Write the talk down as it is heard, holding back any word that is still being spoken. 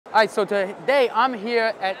All right, so today I'm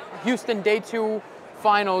here at Houston Day 2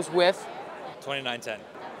 Finals with 2910.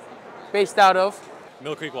 Based out of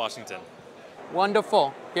Mill Creek, Washington.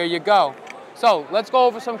 Wonderful. Here you go. So let's go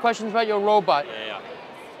over some questions about your robot. Yeah.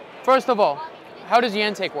 First of all, how does the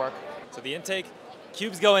intake work? So the intake,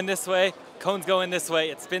 cubes go in this way, cones go in this way.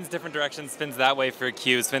 It spins different directions, spins that way for a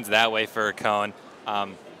cube, spins that way for a cone.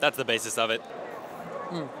 That's the basis of it.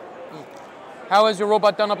 How has your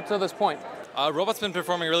robot done up until this point? Robot's been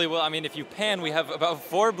performing really well. I mean, if you pan, we have about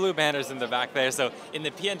 4 blue banners in the back there. So in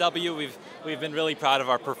the PNW, we've been really proud of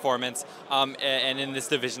our performance. And in this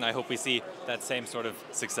division, I hope we see that same sort of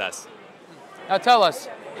success. Now tell us,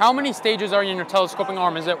 how many stages are in your telescoping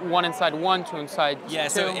arm? Is it one inside one, two inside two? Yeah,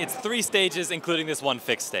 so it's 3 stages, including this one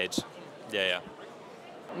fixed stage. Yeah.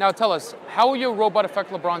 Now tell us, how will your robot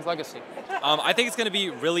affect LeBron's legacy? I think it's going to be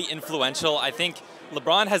really influential. I think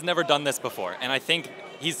LeBron has never done this before, and I think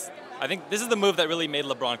this is the move that really made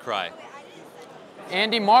LeBron cry.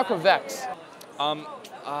 Andy Markovics.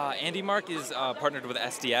 Andy Mark is partnered with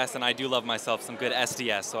SDS, and I do love myself some good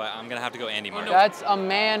SDS, so I'm going to have to go Andy Mark. That's a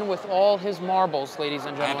man with all his marbles, ladies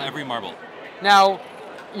and gentlemen. I have every marble. Now,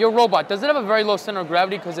 your robot, does it have a very low center of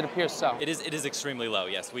gravity? Because it appears so. It is extremely low,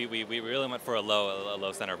 yes. We really went for a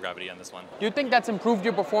low center of gravity on this one. Do you think that's improved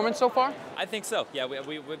your performance so far? I think so, yeah.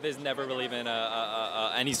 There's never really been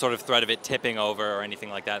any sort of threat of it tipping over or anything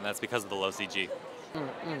like that, and that's because of the low CG.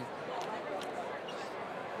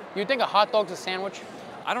 You think a hot dog's a sandwich?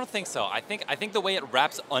 I don't think so. I think the way it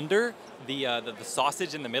wraps under the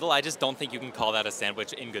sausage in the middle, I just don't think you can call that a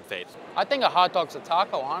sandwich in good faith. I think a hot dog's a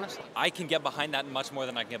taco, honestly. I can get behind that much more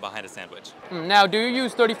than I can get behind a sandwich. Now, do you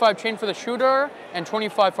use 35 chain for the shooter and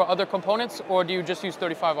 25 for other components, or do you just use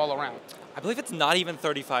 35 all around? I believe it's not even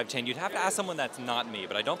 35 chain. You'd have to ask someone that's not me,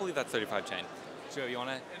 but I don't believe that's 35 chain. Joe, you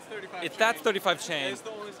want to? It's 35 chain. That's 35 chain, and it's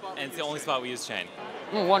the only spot and it's the only spot we use chain.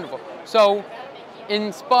 Wonderful. So,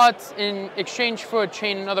 in spots, in exchange for a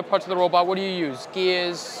chain in other parts of the robot, what do you use?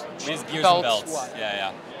 Gears, We use gears belts, and belts. what?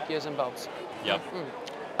 Yeah. Gears and belts. Yep.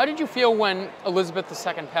 How did you feel when Elizabeth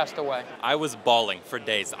II passed away? I was bawling for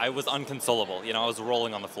days. I was inconsolable. You know, I was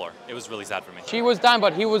rolling on the floor. It was really sad for me. She was dying,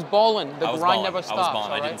 but he was bawling. The grind never stopped. I was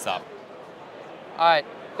bawling. Right? I didn't stop. All right.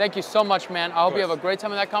 Thank you so much, man. I hope you have a great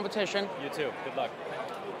time in that competition. You too. Good luck.